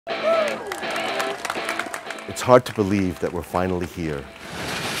It's hard to believe that we're finally here.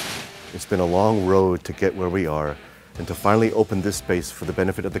 It's been a long road to get where we are, and to finally open this space for the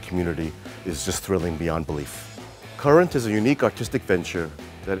benefit of the community is just thrilling beyond belief. Current is a unique artistic venture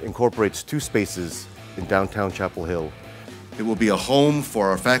that incorporates two spaces in downtown Chapel Hill. It will be a home for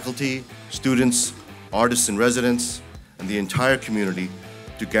our faculty, students, artists and residents, and the entire community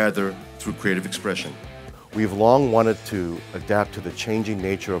to gather through creative expression. We've long wanted to adapt to the changing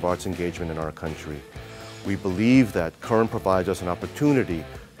nature of arts engagement in our country. We believe that Current provides us an opportunity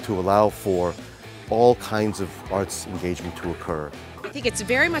to allow for all kinds of arts engagement to occur. I think it's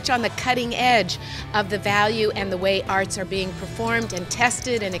very much on the cutting edge of the value and the way arts are being performed and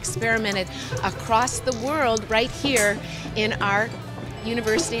tested and experimented across the world right here in our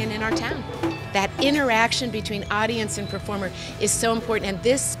university and in our town. That interaction between audience and performer is so important, and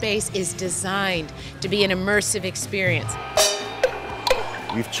this space is designed to be an immersive experience.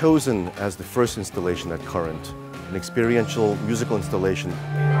 We've chosen as the first installation at Current an experiential musical installation.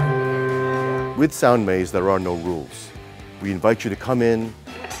 With Sound Maze, there are no rules. We invite you to come in,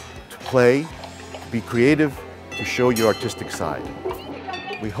 to play, to be creative, to show your artistic side.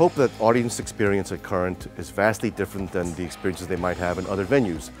 We hope that audience experience at Current is vastly different than the experiences they might have in other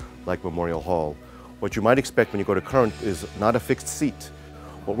venues, like Memorial Hall. What you might expect when you go to Current is not a fixed seat.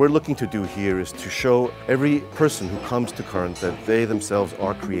 What we're looking to do here is to show every person who comes to Current that they themselves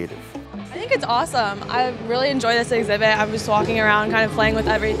are creative. I think it's awesome. I really enjoy this exhibit. I'm just walking around kind of playing with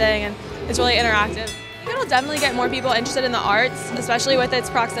everything, and it's really interactive. I think it'll definitely get more people interested in the arts, especially with its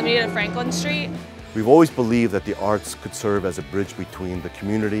proximity to Franklin Street. We've always believed that the arts could serve as a bridge between the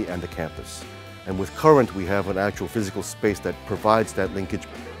community and the campus. And with Current, we have an actual physical space that provides that linkage.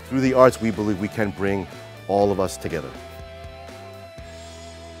 Through the arts, we believe we can bring all of us together.